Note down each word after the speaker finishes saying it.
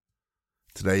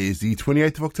Today is the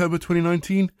 28th of October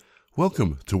 2019.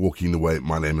 Welcome to Walking the Way.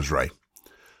 My name is Ray.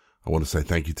 I want to say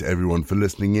thank you to everyone for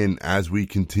listening in as we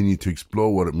continue to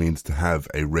explore what it means to have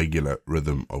a regular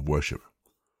rhythm of worship.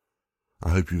 I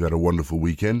hope you've had a wonderful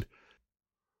weekend.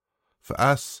 For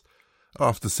us,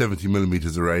 after 70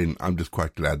 millimeters of rain, I'm just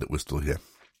quite glad that we're still here.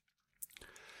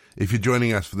 If you're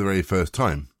joining us for the very first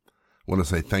time, I want to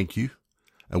say thank you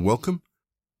and welcome.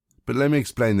 But let me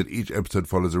explain that each episode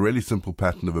follows a really simple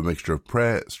pattern of a mixture of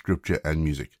prayer, scripture, and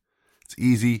music. It's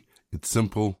easy, it's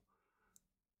simple,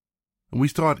 and we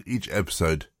start each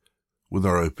episode with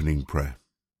our opening prayer.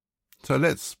 So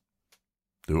let's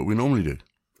do what we normally do.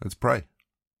 Let's pray.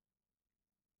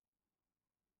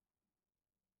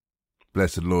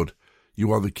 Blessed Lord,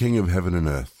 you are the King of heaven and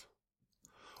earth.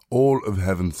 All of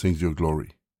heaven sings your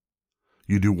glory.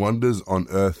 You do wonders on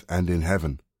earth and in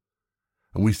heaven,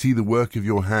 and we see the work of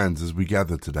your hands as we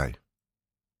gather today.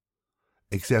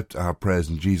 Accept our prayers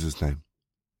in Jesus' name.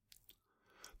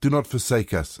 Do not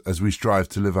forsake us as we strive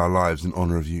to live our lives in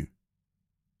honor of you.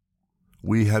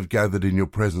 We have gathered in your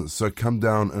presence, so come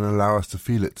down and allow us to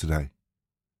feel it today.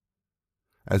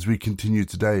 As we continue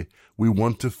today, we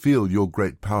want to feel your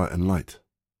great power and light.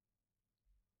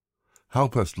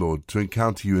 Help us, Lord, to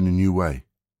encounter you in a new way,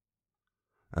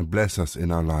 and bless us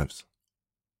in our lives.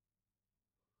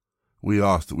 We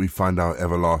ask that we find our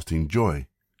everlasting joy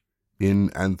in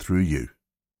and through you.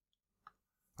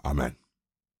 Amen.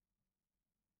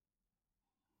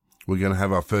 We're going to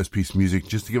have our first piece of music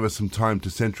just to give us some time to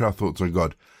center our thoughts on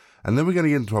God, and then we're going to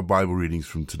get into our Bible readings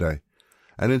from today.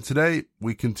 And then today,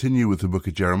 we continue with the book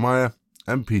of Jeremiah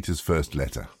and Peter's first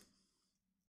letter.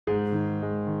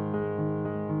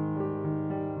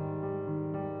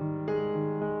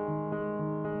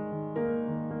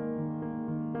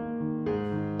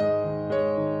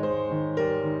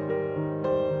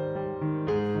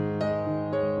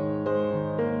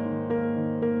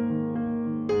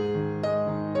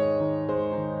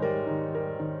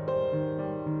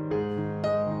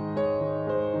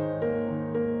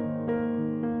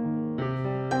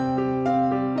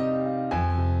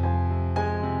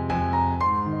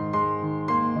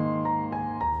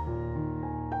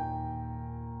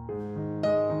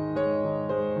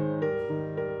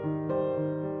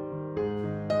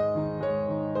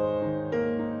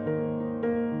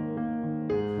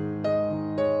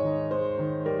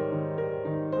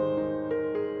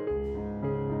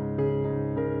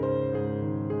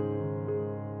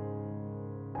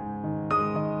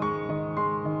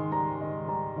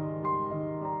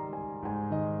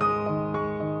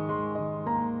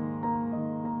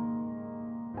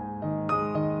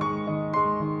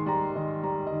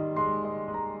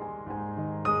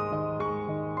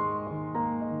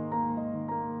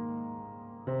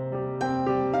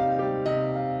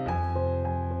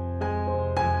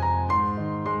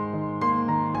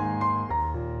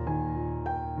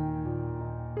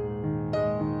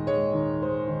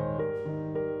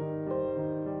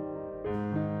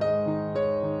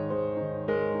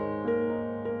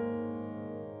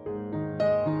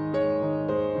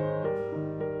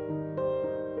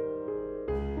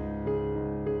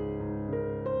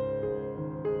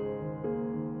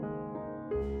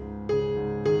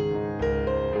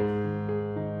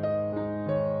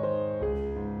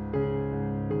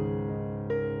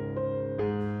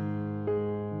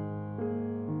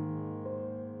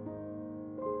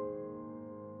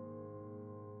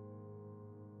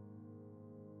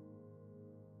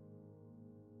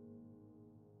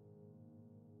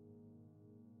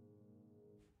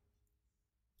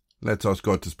 Let's ask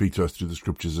God to speak to us through the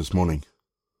scriptures this morning.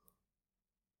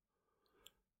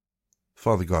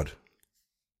 Father God,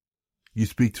 you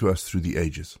speak to us through the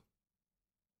ages.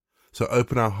 So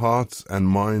open our hearts and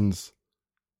minds,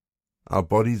 our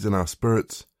bodies and our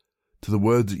spirits to the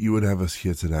words that you would have us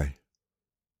hear today.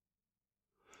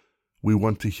 We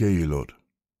want to hear you, Lord.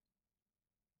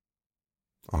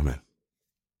 Amen.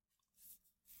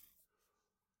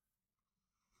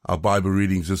 Our Bible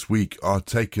readings this week are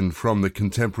taken from the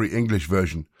Contemporary English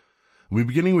Version. We're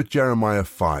beginning with Jeremiah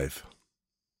 5.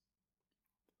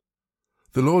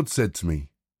 The Lord said to me,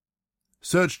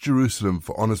 "Search Jerusalem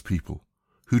for honest people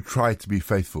who try to be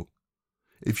faithful.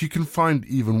 If you can find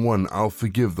even one, I'll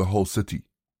forgive the whole city.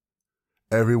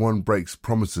 Everyone breaks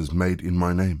promises made in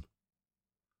my name."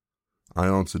 I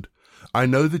answered, "I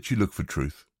know that you look for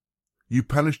truth. You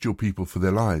punished your people for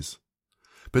their lies.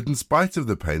 But in spite of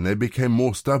the pain, they became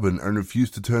more stubborn and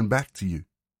refused to turn back to you."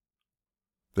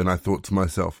 Then I thought to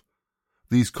myself,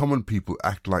 these common people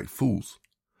act like fools,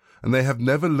 and they have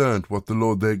never learned what the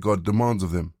Lord their God demands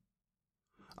of them.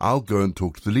 I'll go and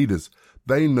talk to the leaders.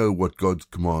 They know what God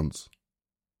commands.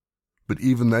 but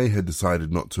even they had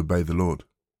decided not to obey the Lord.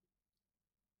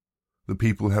 The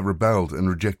people have rebelled and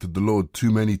rejected the Lord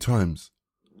too many times.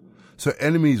 So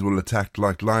enemies will attack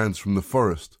like lions from the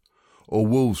forest or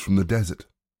wolves from the desert.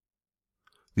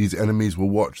 These enemies will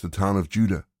watch the town of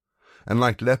Judah, and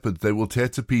like leopards they will tear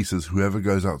to pieces whoever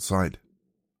goes outside.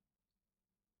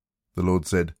 The Lord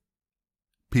said,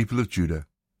 "People of Judah,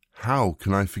 how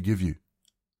can I forgive you?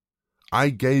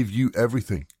 I gave you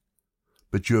everything,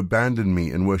 but you abandoned me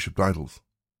and worshipped idols.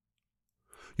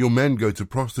 Your men go to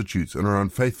prostitutes and are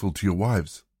unfaithful to your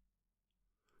wives.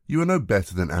 You are no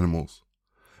better than animals,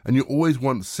 and you always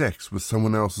want sex with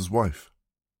someone else's wife.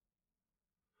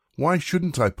 Why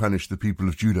shouldn't I punish the people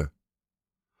of Judah?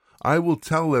 I will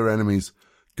tell their enemies,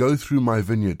 'Go through my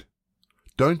vineyard.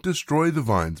 Don't destroy the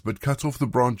vines, but cut off the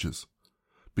branches,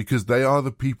 because they are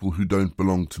the people who don't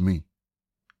belong to me.'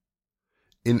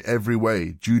 In every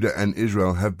way, Judah and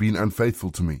Israel have been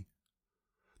unfaithful to me.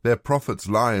 Their prophets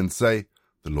lie and say,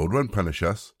 'The Lord won't punish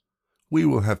us. We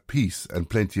will have peace and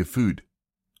plenty of food.'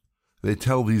 They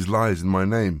tell these lies in my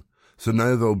name, so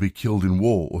now they'll be killed in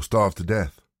war or starve to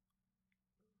death.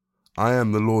 I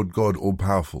am the Lord God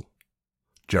all-powerful.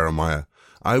 Jeremiah,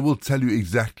 I will tell you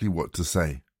exactly what to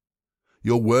say.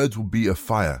 Your words will be a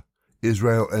fire.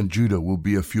 Israel and Judah will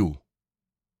be a fuel.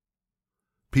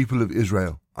 People of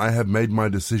Israel, I have made my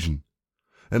decision.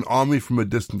 An army from a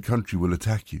distant country will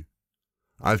attack you.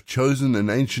 I've chosen an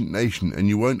ancient nation, and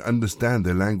you won't understand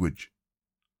their language.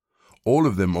 All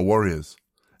of them are warriors,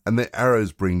 and their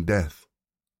arrows bring death.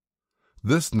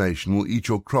 This nation will eat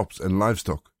your crops and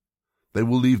livestock. They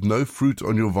will leave no fruit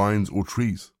on your vines or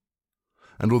trees.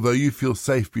 And although you feel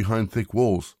safe behind thick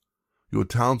walls, your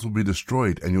towns will be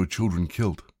destroyed and your children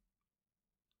killed."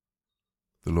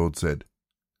 The Lord said,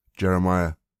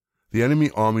 "Jeremiah, the enemy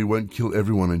army won't kill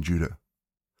everyone in Judah.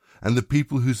 And the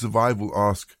people who survive will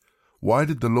ask, 'Why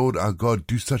did the Lord our God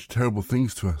do such terrible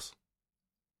things to us?'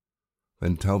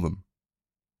 Then tell them,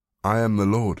 'I am the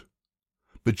Lord,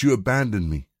 but you abandoned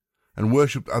me and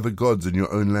worshipped other gods in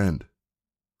your own land.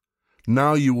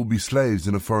 Now you will be slaves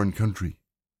in a foreign country.'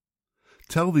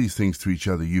 Tell these things to each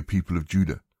other, you people of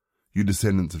Judah, you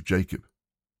descendants of Jacob.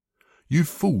 You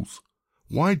fools,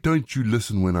 why don't you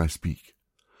listen when I speak?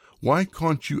 Why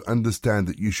can't you understand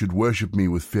that you should worship me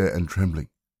with fear and trembling?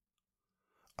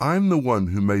 I'm the one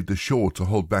who made the shore to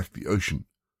hold back the ocean.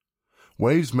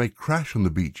 Waves may crash on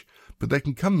the beach, but they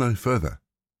can come no further.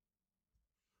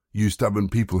 You stubborn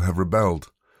people have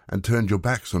rebelled and turned your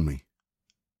backs on me.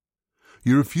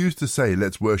 You refuse to say,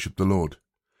 'Let's worship the Lord.'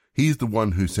 He's the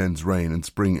one who sends rain in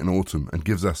spring and autumn and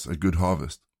gives us a good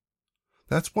harvest.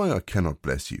 That's why I cannot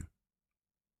bless you.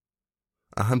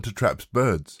 A hunter traps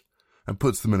birds and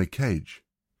puts them in a cage.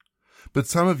 But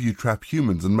some of you trap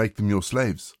humans and make them your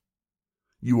slaves.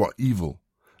 You are evil,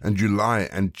 and you lie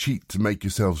and cheat to make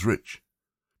yourselves rich.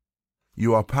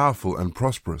 You are powerful and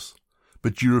prosperous,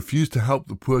 but you refuse to help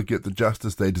the poor get the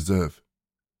justice they deserve.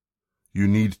 You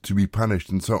need to be punished,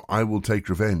 and so I will take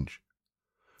revenge.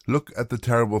 Look at the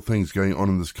terrible things going on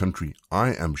in this country.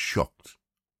 I am shocked.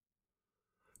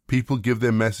 People give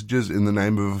their messages in the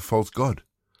name of a false god.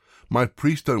 My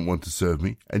priests don't want to serve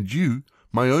me, and you,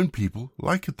 my own people,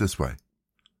 like it this way.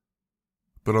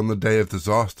 But on the day of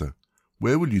disaster,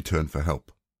 where will you turn for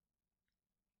help?"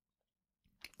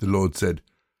 The Lord said,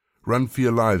 "Run for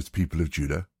your lives, people of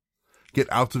Judah.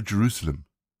 Get out of Jerusalem.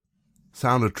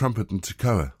 Sound a trumpet in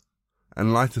Tekoa,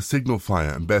 and light a signal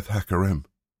fire in Beth Hakerem.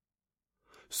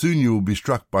 Soon you will be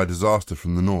struck by disaster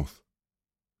from the north.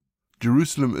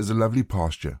 Jerusalem is a lovely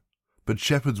pasture, but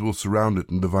shepherds will surround it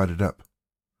and divide it up.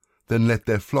 Then let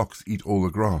their flocks eat all the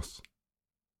grass.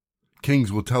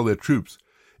 Kings will tell their troops,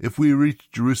 'If we reach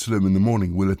Jerusalem in the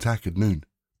morning, we'll attack at noon.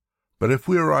 But if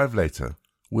we arrive later,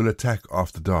 we'll attack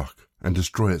after dark and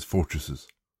destroy its fortresses.'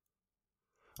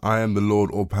 I am the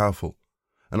Lord all-powerful,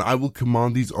 and I will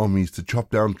command these armies to chop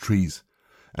down trees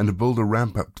and to build a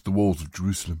ramp up to the walls of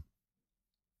Jerusalem.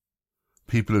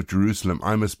 People of Jerusalem,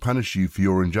 I must punish you for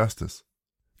your injustice.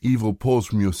 Evil pours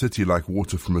from your city like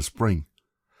water from a spring.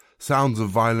 Sounds of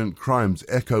violent crimes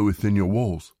echo within your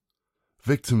walls.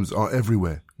 Victims are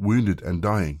everywhere, wounded and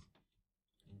dying.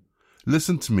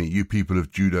 Listen to me, you people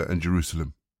of Judah and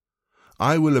Jerusalem.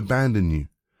 I will abandon you,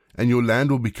 and your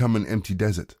land will become an empty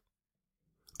desert.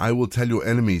 I will tell your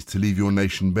enemies to leave your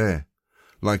nation bare,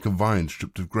 like a vine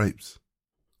stripped of grapes.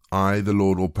 I, the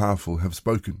Lord all-powerful, have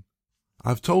spoken.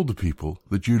 I've told the people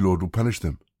that you, Lord, will punish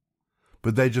them,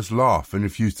 but they just laugh and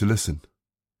refuse to listen.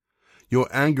 Your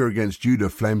anger against Judah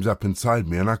flames up inside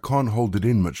me, and I can't hold it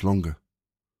in much longer."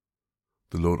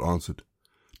 The Lord answered,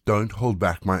 "Don't hold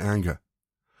back my anger.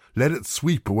 Let it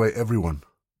sweep away everyone.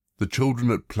 the children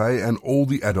at play, and all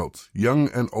the adults, young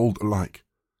and old alike.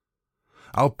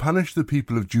 I'll punish the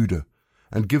people of Judah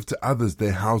and give to others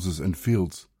their houses and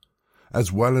fields,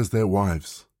 as well as their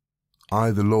wives.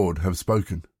 I, the Lord, have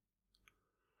spoken.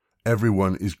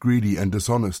 Everyone is greedy and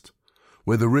dishonest,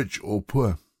 whether rich or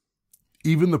poor.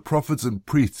 Even the prophets and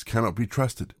priests cannot be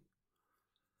trusted.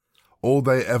 All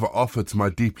they ever offer to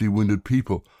my deeply wounded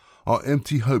people are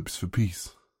empty hopes for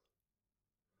peace.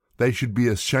 They should be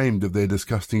ashamed of their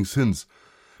disgusting sins,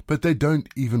 but they don't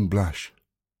even blush.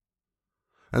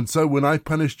 And so when I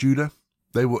punish Judah,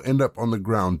 they will end up on the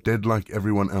ground dead like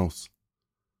everyone else.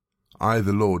 I,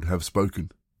 the Lord, have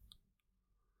spoken.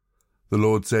 The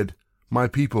Lord said, My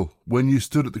people, when you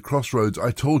stood at the crossroads,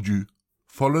 I told you,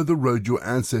 follow the road your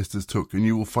ancestors took and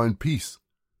you will find peace.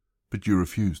 But you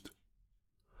refused.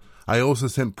 I also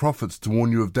sent prophets to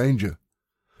warn you of danger,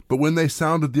 but when they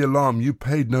sounded the alarm, you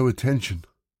paid no attention.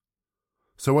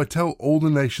 So I tell all the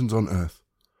nations on earth,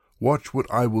 watch what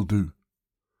I will do.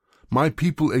 My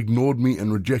people ignored me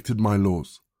and rejected my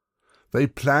laws. They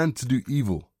planned to do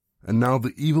evil, and now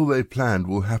the evil they planned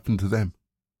will happen to them.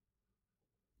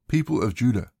 People of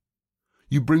Judah,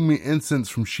 you bring me incense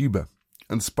from Sheba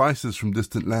and spices from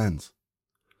distant lands.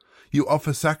 You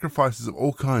offer sacrifices of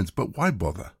all kinds, but why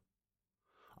bother?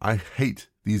 I hate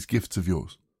these gifts of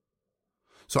yours.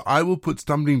 So I will put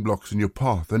stumbling blocks in your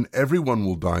path, and everyone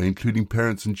will die, including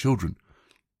parents and children,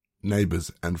 neighbors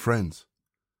and friends.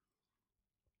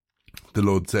 The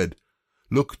Lord said,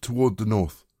 Look toward the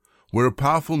north, where a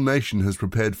powerful nation has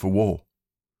prepared for war.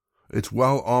 Its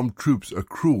well-armed troops are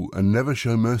cruel and never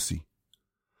show mercy.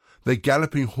 Their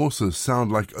galloping horses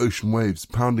sound like ocean waves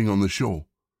pounding on the shore.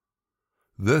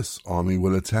 This army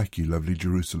will attack you, lovely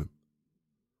Jerusalem.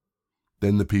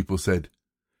 Then the people said,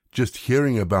 Just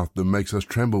hearing about them makes us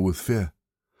tremble with fear,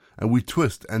 and we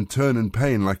twist and turn in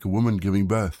pain like a woman giving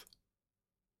birth.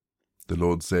 The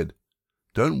Lord said,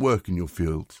 Don't work in your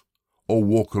fields or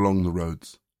walk along the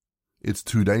roads. It's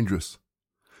too dangerous.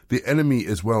 The enemy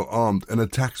is well armed and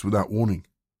attacks without warning.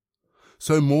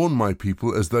 So mourn, my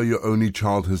people, as though your only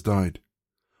child has died.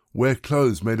 Wear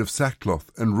clothes made of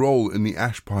sackcloth and roll in the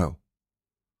ash pile.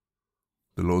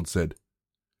 The Lord said,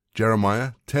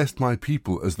 Jeremiah, test my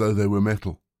people as though they were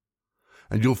metal,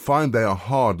 and you'll find they are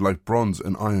hard like bronze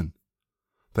and iron.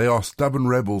 They are stubborn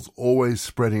rebels, always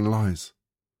spreading lies.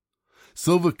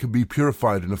 Silver can be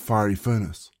purified in a fiery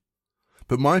furnace,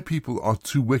 but my people are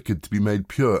too wicked to be made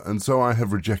pure, and so I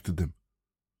have rejected them.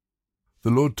 The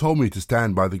Lord told me to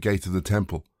stand by the gate of the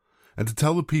temple, and to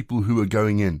tell the people who were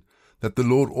going in that the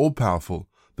Lord all-powerful,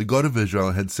 the God of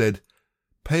Israel, had said,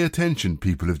 Pay attention,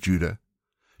 people of Judah.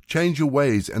 Change your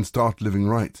ways and start living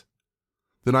right.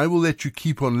 Then I will let you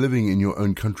keep on living in your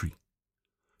own country.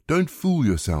 Don't fool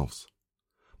yourselves.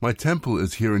 My temple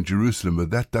is here in Jerusalem, but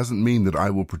that doesn't mean that I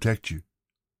will protect you.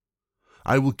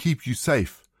 I will keep you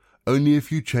safe, only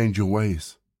if you change your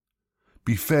ways.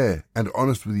 Be fair and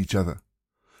honest with each other.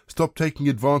 Stop taking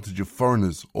advantage of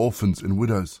foreigners, orphans, and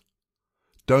widows.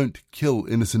 Don't kill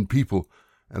innocent people,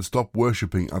 and stop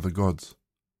worshipping other gods.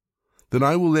 Then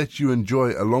I will let you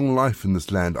enjoy a long life in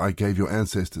this land I gave your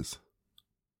ancestors.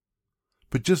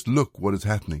 But just look what is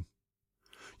happening.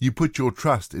 You put your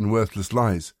trust in worthless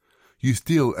lies. You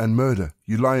steal and murder.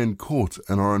 You lie in court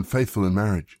and are unfaithful in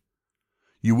marriage.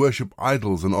 You worship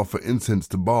idols and offer incense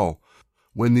to Baal,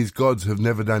 when these gods have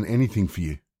never done anything for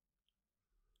you.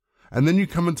 And then you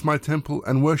come into my temple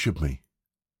and worship me.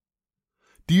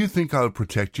 Do you think I'll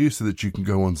protect you so that you can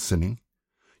go on sinning?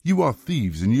 You are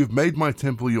thieves, and you've made my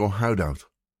temple your hideout.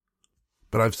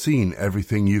 But I've seen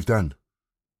everything you've done.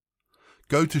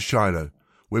 Go to Shiloh,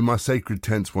 where my sacred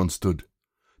tents once stood.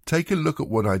 Take a look at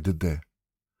what I did there.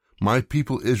 My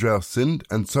people Israel sinned,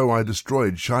 and so I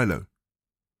destroyed Shiloh.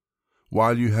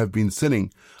 While you have been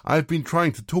sinning, I have been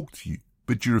trying to talk to you,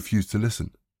 but you refuse to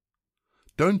listen.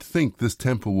 Don't think this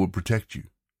temple will protect you.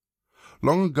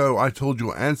 Long ago I told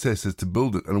your ancestors to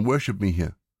build it and worship me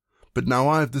here. But now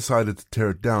I have decided to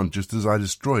tear it down just as I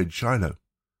destroyed Shiloh.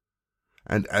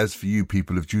 And as for you,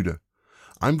 people of Judah,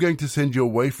 I'm going to send you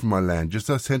away from my land just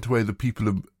as I sent away the people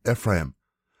of Ephraim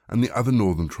and the other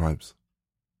northern tribes.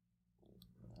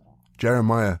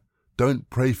 Jeremiah, don't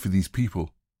pray for these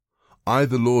people. I,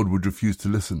 the Lord, would refuse to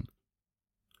listen.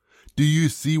 Do you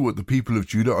see what the people of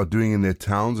Judah are doing in their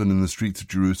towns and in the streets of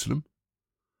Jerusalem?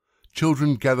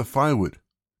 Children gather firewood.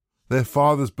 Their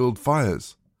fathers build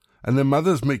fires, and their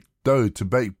mothers make dough to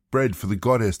bake bread for the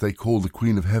goddess they call the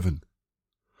Queen of Heaven.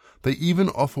 They even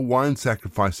offer wine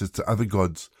sacrifices to other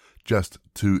gods just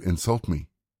to insult me.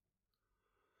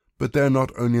 But they are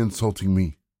not only insulting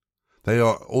me, they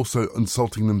are also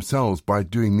insulting themselves by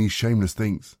doing these shameless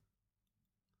things.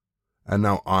 And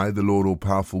now I, the Lord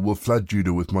All-Powerful, will flood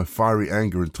Judah with my fiery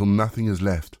anger until nothing is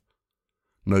left.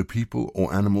 No people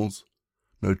or animals,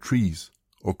 no trees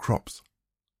or crops.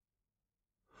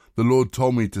 The Lord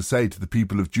told me to say to the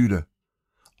people of Judah,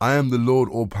 I am the Lord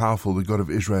All-Powerful, the God of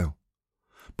Israel.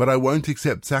 But I won't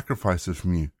accept sacrifices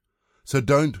from you, so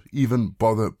don't even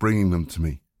bother bringing them to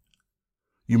me.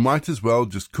 You might as well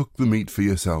just cook the meat for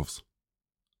yourselves.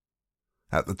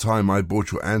 At the time I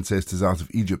brought your ancestors out of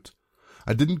Egypt,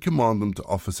 I didn't command them to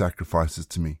offer sacrifices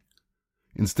to me.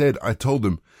 Instead, I told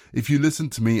them, if you listen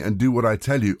to me and do what I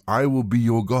tell you, I will be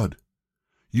your God.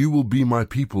 You will be my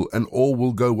people, and all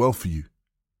will go well for you.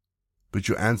 But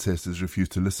your ancestors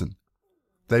refused to listen.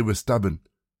 They were stubborn,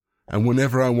 and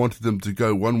whenever I wanted them to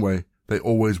go one way, they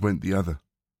always went the other.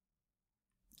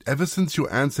 Ever since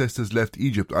your ancestors left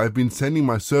Egypt, I have been sending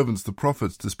my servants, the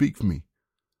prophets, to speak for me.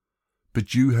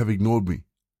 But you have ignored me,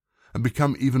 and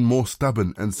become even more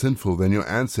stubborn and sinful than your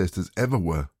ancestors ever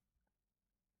were.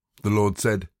 The Lord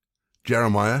said,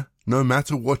 Jeremiah, no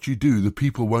matter what you do, the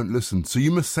people won't listen, so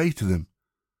you must say to them,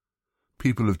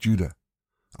 People of Judah,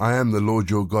 I am the Lord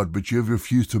your God, but you have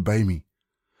refused to obey me,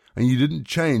 and you didn't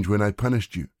change when I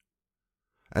punished you.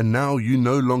 And now you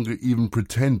no longer even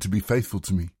pretend to be faithful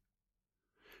to me.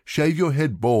 Shave your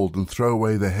head bald and throw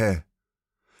away the hair.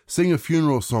 Sing a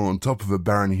funeral song on top of a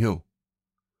barren hill.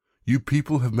 You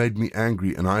people have made me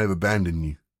angry, and I have abandoned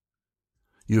you.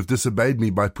 You have disobeyed me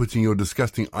by putting your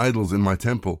disgusting idols in my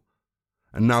temple,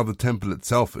 and now the temple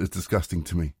itself is disgusting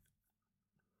to me.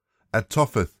 At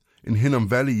Topheth, in Hinnom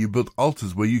Valley, you built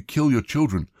altars where you kill your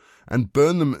children and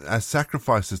burn them as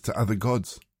sacrifices to other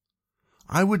gods.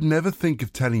 I would never think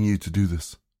of telling you to do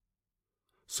this.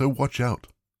 So watch out.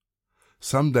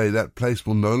 Someday that place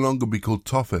will no longer be called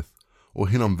Topheth or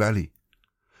Hinnom Valley.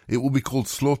 It will be called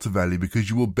Slaughter Valley, because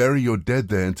you will bury your dead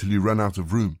there until you run out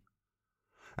of room.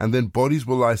 And then bodies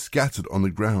will lie scattered on the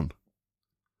ground.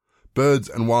 Birds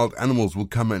and wild animals will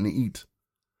come and eat,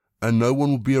 and no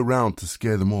one will be around to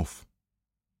scare them off.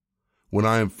 When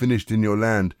I am finished in your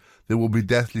land, there will be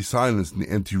deathly silence in the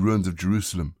empty ruins of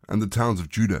Jerusalem and the towns of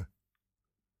Judah.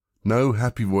 No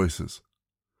happy voices,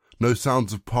 no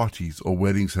sounds of parties or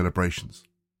wedding celebrations.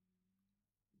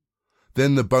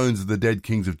 Then the bones of the dead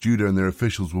kings of Judah and their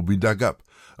officials will be dug up,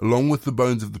 along with the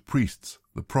bones of the priests,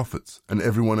 the prophets, and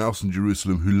everyone else in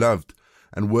Jerusalem who loved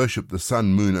and worshipped the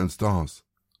sun, moon, and stars.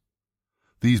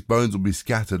 These bones will be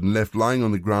scattered and left lying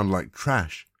on the ground like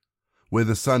trash, where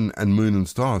the sun and moon and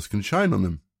stars can shine on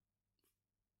them.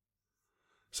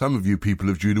 Some of you people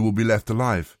of Judah will be left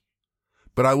alive,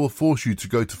 but I will force you to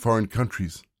go to foreign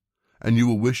countries, and you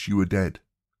will wish you were dead.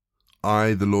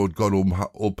 I, the Lord God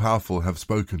All-Powerful, have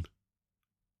spoken.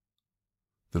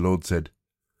 The Lord said,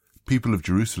 People of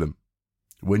Jerusalem,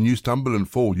 when you stumble and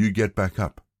fall, you get back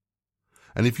up.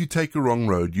 And if you take a wrong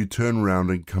road, you turn around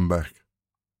and come back.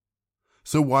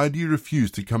 So why do you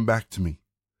refuse to come back to me?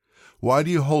 Why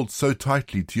do you hold so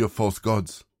tightly to your false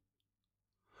gods?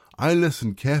 I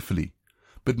listen carefully,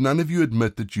 but none of you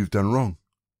admit that you've done wrong.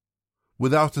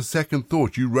 Without a second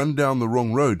thought, you run down the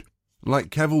wrong road,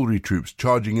 like cavalry troops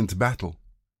charging into battle.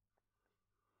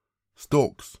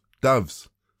 Storks, doves,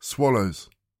 swallows,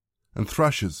 and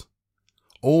thrushes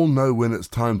all know when it's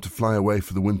time to fly away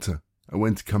for the winter and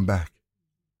when to come back.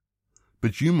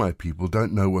 But you, my people,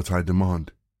 don't know what I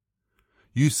demand.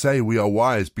 You say we are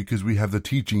wise because we have the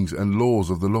teachings and laws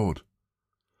of the Lord.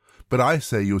 But I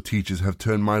say your teachers have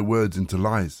turned my words into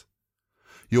lies.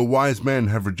 Your wise men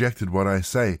have rejected what I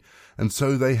say, and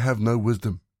so they have no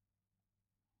wisdom.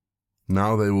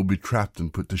 Now they will be trapped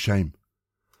and put to shame.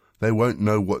 They won't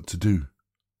know what to do.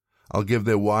 I'll give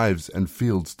their wives and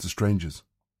fields to strangers.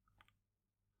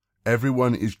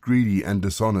 Everyone is greedy and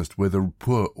dishonest, whether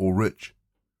poor or rich.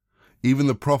 Even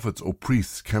the prophets or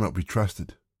priests cannot be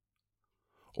trusted.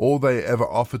 All they ever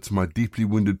offer to my deeply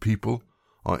wounded people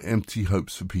are empty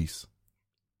hopes for peace.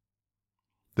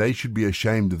 They should be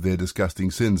ashamed of their disgusting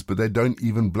sins, but they don't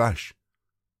even blush.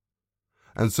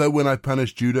 And so when I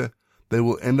punish Judah, they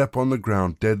will end up on the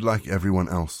ground dead like everyone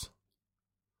else.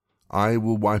 I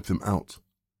will wipe them out.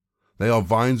 They are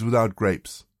vines without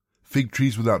grapes, fig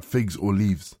trees without figs or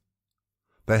leaves.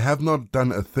 They have not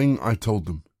done a thing I told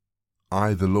them.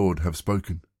 I, the Lord, have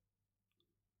spoken.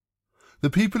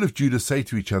 The people of Judah say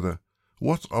to each other,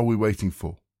 What are we waiting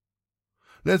for?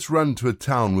 Let's run to a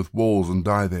town with walls and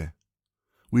die there.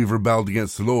 We have rebelled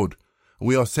against the Lord, and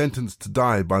we are sentenced to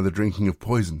die by the drinking of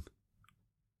poison.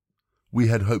 We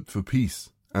had hoped for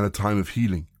peace and a time of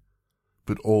healing,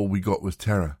 but all we got was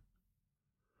terror.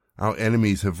 Our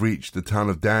enemies have reached the town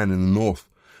of Dan in the north,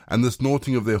 and the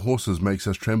snorting of their horses makes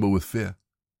us tremble with fear.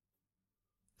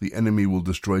 The enemy will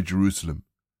destroy Jerusalem,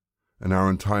 and our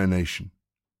entire nation.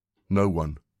 No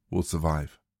one will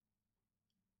survive.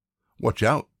 Watch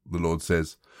out, the Lord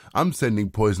says. I'm sending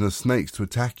poisonous snakes to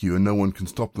attack you and no one can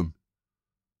stop them.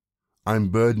 I'm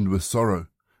burdened with sorrow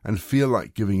and feel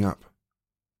like giving up.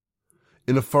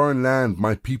 In a foreign land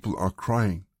my people are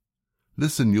crying.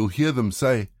 Listen, you'll hear them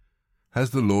say,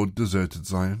 has the Lord deserted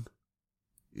Zion?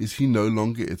 Is he no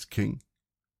longer its king?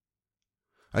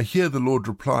 I hear the Lord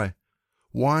reply,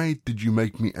 why did you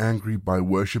make me angry by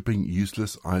worshipping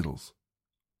useless idols?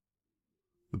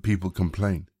 The people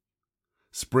complain.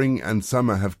 Spring and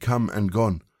summer have come and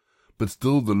gone, but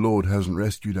still the Lord hasn't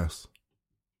rescued us.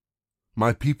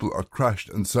 My people are crushed,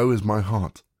 and so is my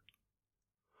heart.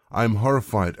 I am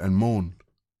horrified and mourn.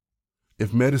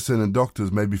 If medicine and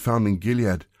doctors may be found in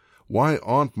Gilead, why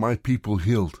aren't my people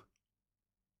healed?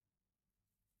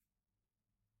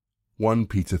 1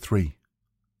 Peter 3.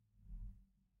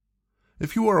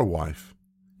 If you are a wife,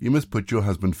 you must put your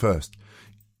husband first.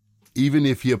 Even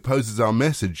if he opposes our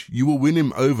message, you will win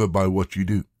him over by what you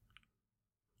do.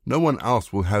 No one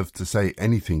else will have to say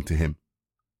anything to him,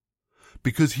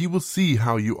 because he will see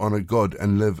how you honor God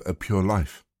and live a pure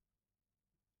life.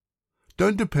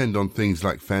 Don't depend on things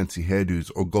like fancy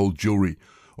hairdos or gold jewelry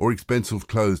or expensive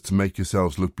clothes to make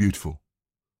yourselves look beautiful.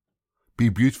 Be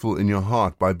beautiful in your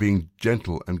heart by being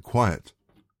gentle and quiet.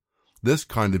 This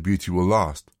kind of beauty will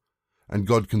last, and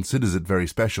God considers it very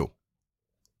special.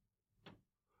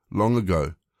 Long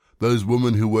ago, those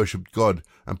women who worshipped God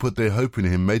and put their hope in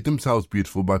him made themselves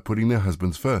beautiful by putting their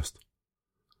husbands first.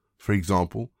 For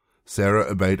example, Sarah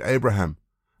obeyed Abraham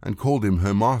and called him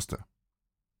her master.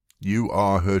 You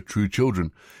are her true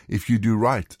children if you do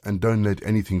right and don't let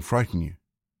anything frighten you.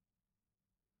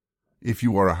 If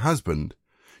you are a husband,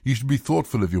 you should be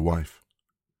thoughtful of your wife.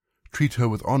 Treat her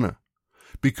with honor,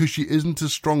 because she isn't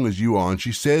as strong as you are and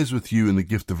she shares with you in the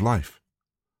gift of life.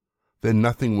 Then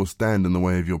nothing will stand in the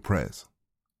way of your prayers.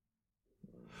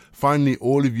 Finally,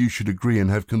 all of you should agree and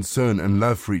have concern and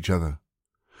love for each other.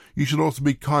 You should also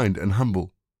be kind and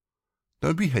humble.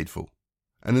 Don't be hateful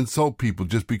and insult people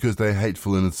just because they are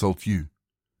hateful and insult you.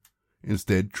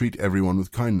 Instead, treat everyone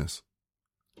with kindness.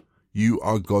 You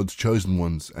are God's chosen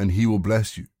ones, and he will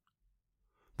bless you.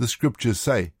 The scriptures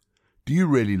say, do you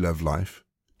really love life?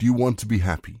 Do you want to be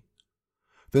happy?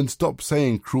 Then stop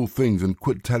saying cruel things and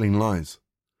quit telling lies.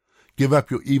 Give up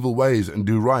your evil ways and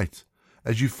do right,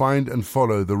 as you find and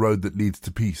follow the road that leads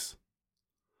to peace.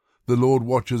 The Lord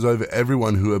watches over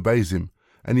everyone who obeys him,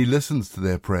 and he listens to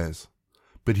their prayers,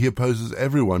 but he opposes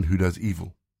everyone who does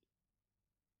evil.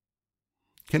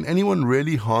 Can anyone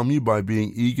really harm you by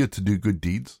being eager to do good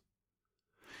deeds?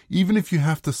 Even if you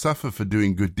have to suffer for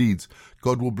doing good deeds,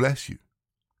 God will bless you.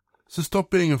 So stop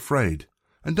being afraid,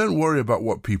 and don't worry about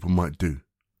what people might do.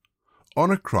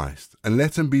 Honor Christ, and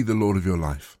let him be the Lord of your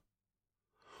life.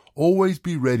 Always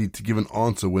be ready to give an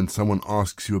answer when someone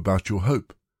asks you about your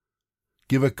hope.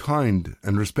 Give a kind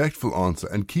and respectful answer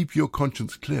and keep your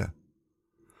conscience clear.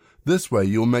 This way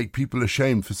you'll make people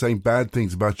ashamed for saying bad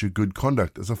things about your good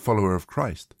conduct as a follower of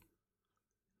Christ.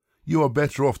 You are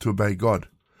better off to obey God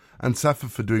and suffer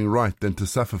for doing right than to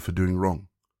suffer for doing wrong.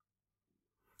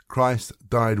 Christ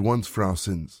died once for our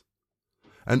sins.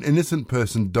 An innocent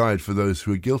person died for those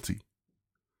who are guilty.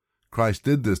 Christ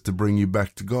did this to bring you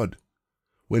back to God,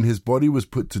 when his body was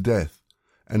put to death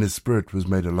and his spirit was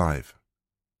made alive.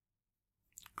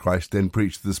 Christ then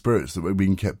preached to the spirits that were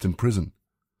being kept in prison.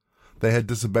 They had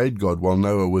disobeyed God while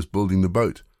Noah was building the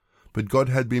boat, but God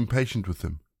had been patient with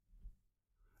them.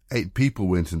 8 people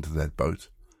went into that boat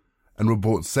and were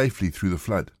brought safely through the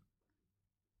flood.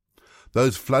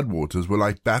 Those floodwaters were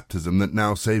like baptism that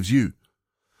now saves you.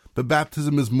 But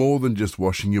baptism is more than just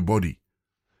washing your body.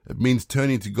 It means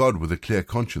turning to God with a clear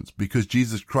conscience, because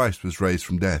Jesus Christ was raised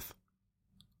from death.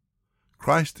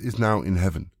 Christ is now in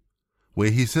heaven, where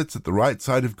he sits at the right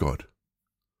side of God.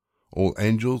 All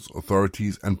angels,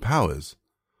 authorities, and powers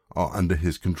are under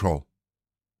his control.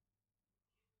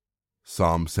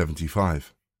 Psalm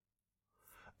 75.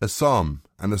 A psalm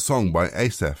and a song by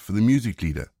Asaph for the music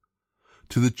leader,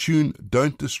 to the tune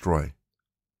Don't Destroy.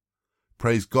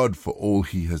 Praise God for all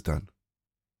he has done.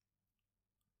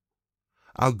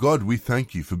 Our God, we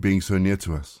thank you for being so near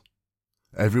to us.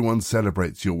 Everyone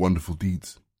celebrates your wonderful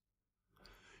deeds.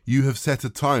 You have set a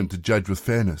time to judge with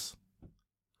fairness.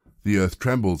 The earth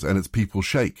trembles and its people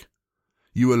shake.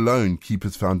 You alone keep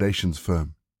its foundations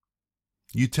firm.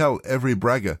 You tell every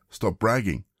bragger, stop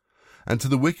bragging, and to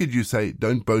the wicked you say,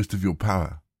 don't boast of your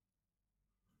power.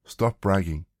 Stop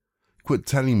bragging. Quit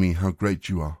telling me how great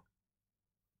you are.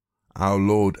 Our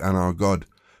Lord and our God,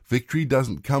 victory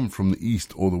doesn't come from the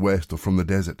east or the west or from the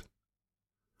desert.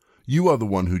 You are the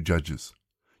one who judges.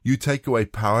 You take away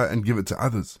power and give it to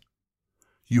others.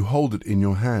 You hold it in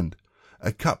your hand,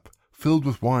 a cup filled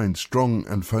with wine strong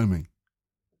and foaming.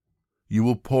 You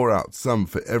will pour out some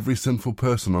for every sinful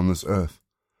person on this earth,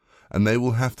 and they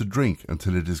will have to drink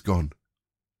until it is gone.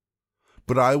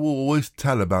 But I will always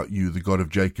tell about you, the God of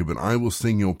Jacob, and I will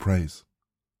sing your praise.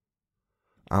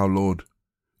 Our Lord,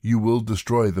 you will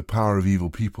destroy the power of evil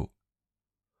people,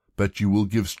 but you will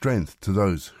give strength to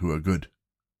those who are good.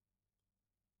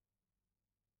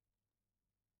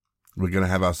 We're going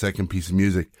to have our second piece of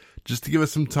music, just to give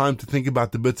us some time to think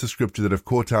about the bits of scripture that have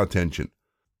caught our attention.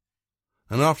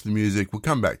 And after the music, we'll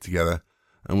come back together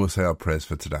and we'll say our prayers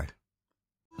for today.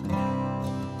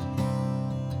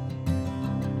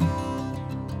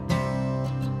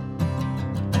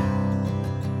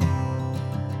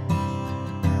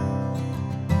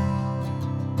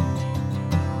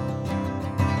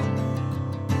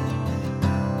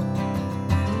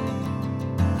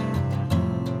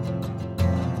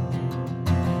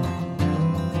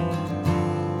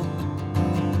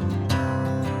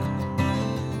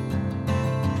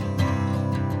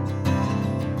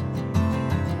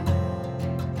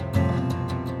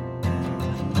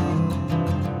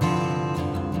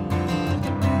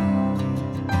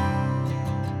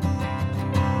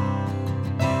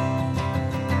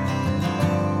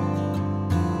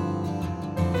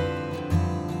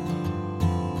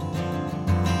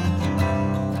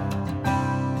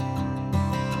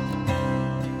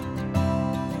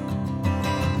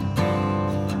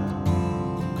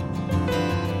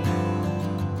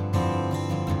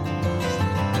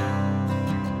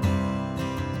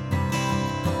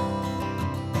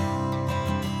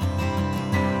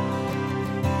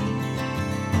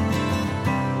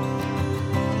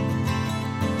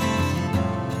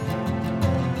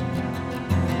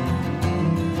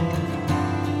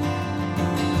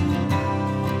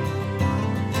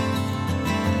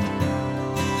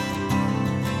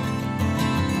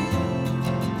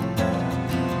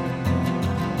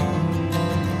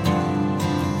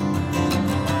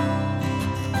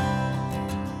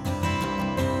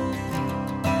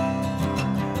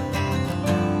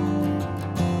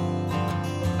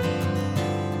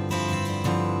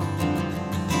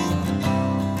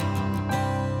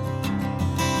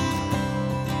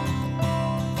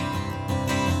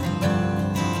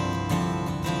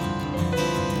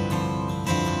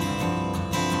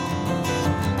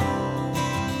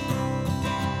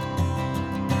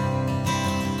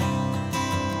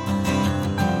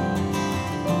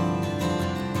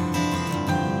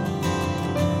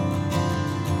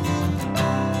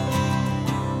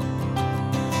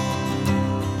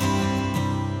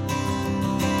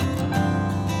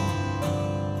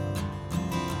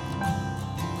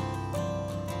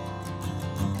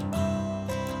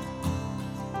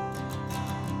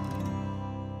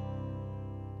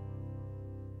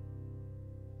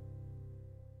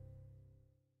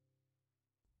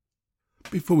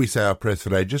 Before we say our prayers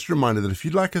today, just a reminder that if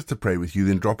you'd like us to pray with you,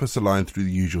 then drop us a line through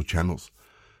the usual channels.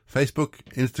 Facebook,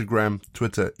 Instagram,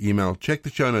 Twitter, email. Check the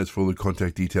show notes for all the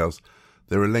contact details.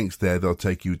 There are links there. They'll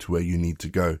take you to where you need to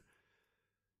go.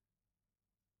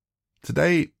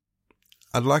 Today,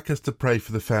 I'd like us to pray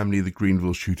for the family of the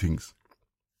Greenville shootings.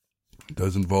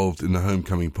 Those involved in the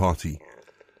homecoming party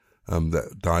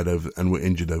that died over and were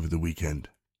injured over the weekend.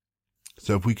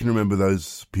 So if we can remember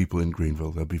those people in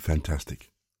Greenville, that'd be fantastic.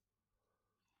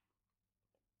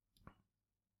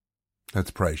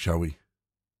 Let's pray, shall we?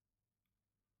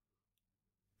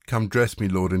 Come dress me,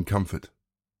 Lord, in comfort.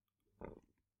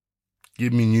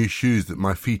 Give me new shoes that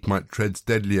my feet might tread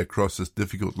steadily across this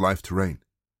difficult life terrain.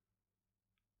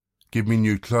 Give me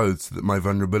new clothes so that my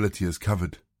vulnerability is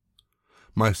covered,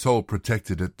 my soul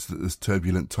protected at this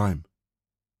turbulent time.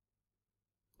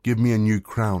 Give me a new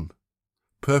crown,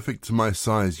 perfect to my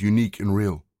size, unique and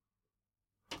real,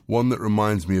 one that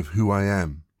reminds me of who I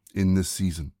am in this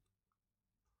season.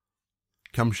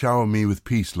 Come shower me with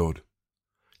peace, Lord.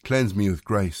 Cleanse me with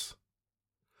grace.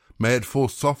 May it fall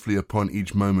softly upon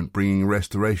each moment, bringing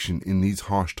restoration in these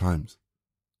harsh times.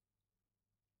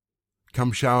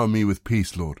 Come shower me with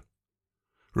peace, Lord.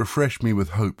 Refresh me with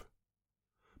hope.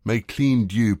 May clean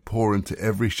dew pour into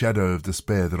every shadow of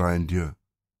despair that I endure.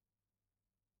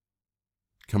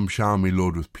 Come shower me,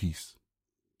 Lord, with peace.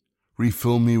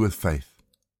 Refill me with faith.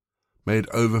 May it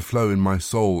overflow in my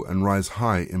soul and rise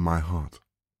high in my heart.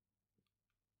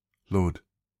 Lord,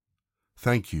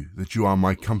 thank you that you are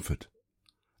my comfort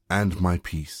and my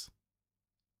peace.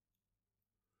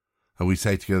 And we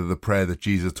say together the prayer that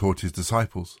Jesus taught his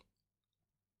disciples.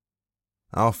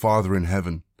 Our Father in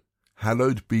heaven,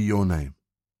 hallowed be your name.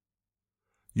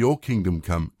 Your kingdom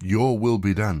come, your will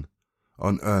be done,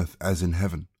 on earth as in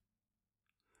heaven.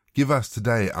 Give us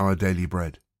today our daily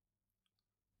bread.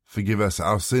 Forgive us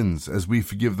our sins as we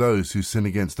forgive those who sin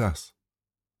against us.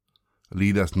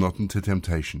 Lead us not into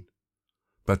temptation,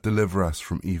 but deliver us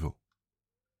from evil.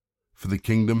 For the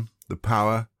kingdom, the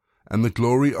power, and the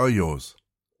glory are yours,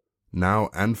 now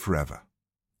and forever.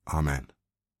 Amen.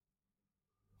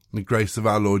 The grace of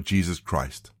our Lord Jesus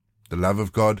Christ, the love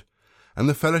of God, and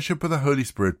the fellowship of the Holy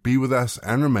Spirit be with us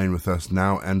and remain with us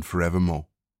now and forevermore.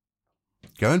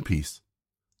 Go in peace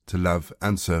to love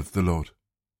and serve the Lord.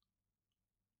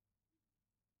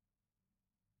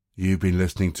 You've been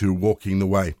listening to Walking the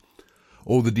Way.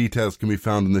 All the details can be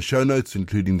found in the show notes,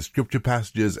 including the scripture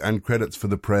passages and credits for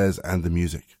the prayers and the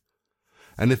music.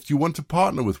 And if you want to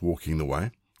partner with Walking the Way,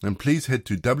 then please head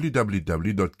to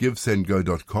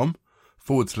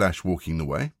www.givesendgo.com/Walking the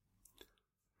Way.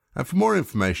 And for more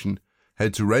information,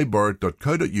 head to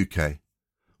rayborrett.co.uk, where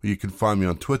you can find me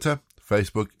on Twitter,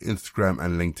 Facebook, Instagram,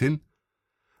 and LinkedIn.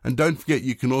 And don't forget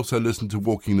you can also listen to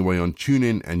Walking the Way on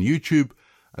TuneIn and YouTube,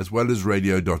 as well as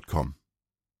radio.com.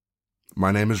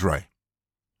 My name is Ray.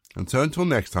 And so until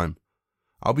next time,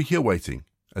 I'll be here waiting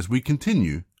as we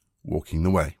continue walking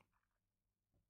the way.